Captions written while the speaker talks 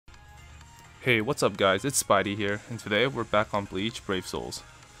Hey, what's up guys, it's Spidey here, and today we're back on Bleach Brave Souls.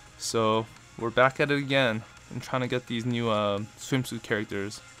 So, we're back at it again, and trying to get these new swimsuit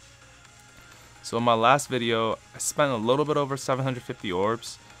characters. So in my last video, I spent a little bit over 750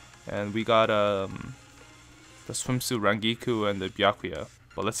 orbs, and we got the swimsuit Rangiku and the Byakuya.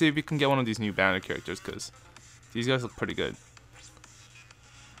 But let's see if we can get one of these new banner characters, because these guys look pretty good.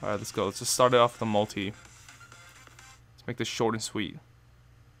 Alright, let's go. Let's just start it off with the multi. Let's make this short and sweet.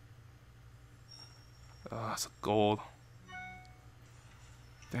 It's a gold.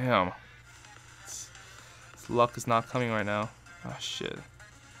 Damn. This luck is not coming right now. Ah, shit.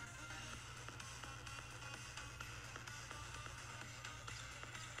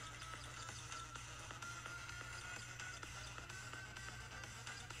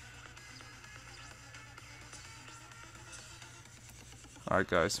 Alright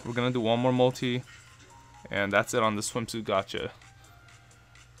guys, we're gonna do one more multi, and that's it on the swimsuit gacha.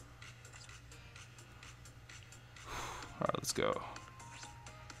 Alright, let's go.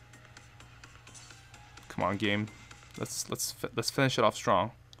 Come on, game. Let's finish it off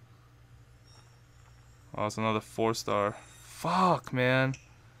strong. Oh, it's another 4-star. Fuck, man.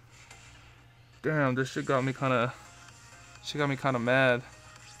 Damn, this shit got me kind of mad.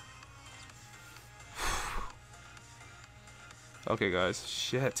 Okay, guys.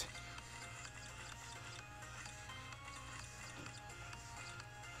 Shit.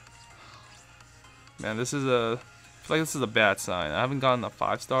 Man, I feel like this is a bad sign. I haven't gotten a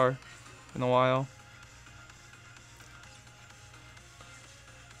 5-star in a while.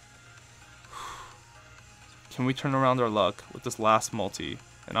 Can we turn around our luck with this last multi?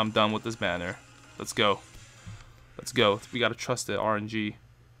 And I'm done with this banner. Let's go. Let's go. We gotta trust it, RNG.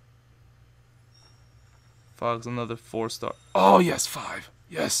 Fog's another 4-star. Oh, yes, 5.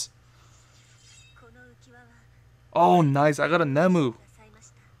 Yes. Oh, nice. I got a Nemu.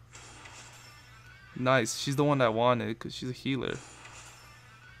 Nice. She's the one that I wanted because she's a healer.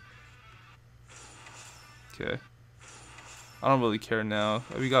 Okay. I don't really care now.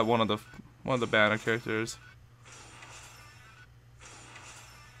 We got one of the banner characters.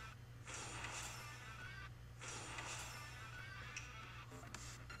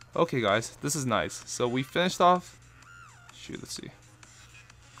 Okay, guys, this is nice. So we finished off. Shoot, let's see.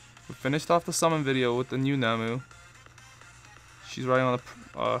 We finished off the summon video with the new Nemu. She's riding on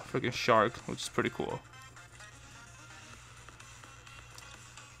a freaking shark, which is pretty cool.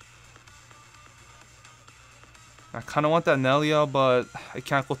 I kind of want that Nelia, but I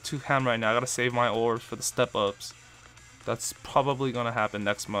can't go too ham right now. I gotta save my orbs for the step ups. That's probably gonna happen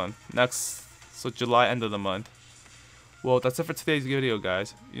next month. So July, end of the month. Well, that's it for today's video,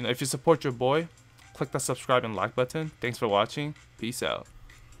 guys. If you support your boy, click that subscribe and like button. Thanks for watching. Peace out.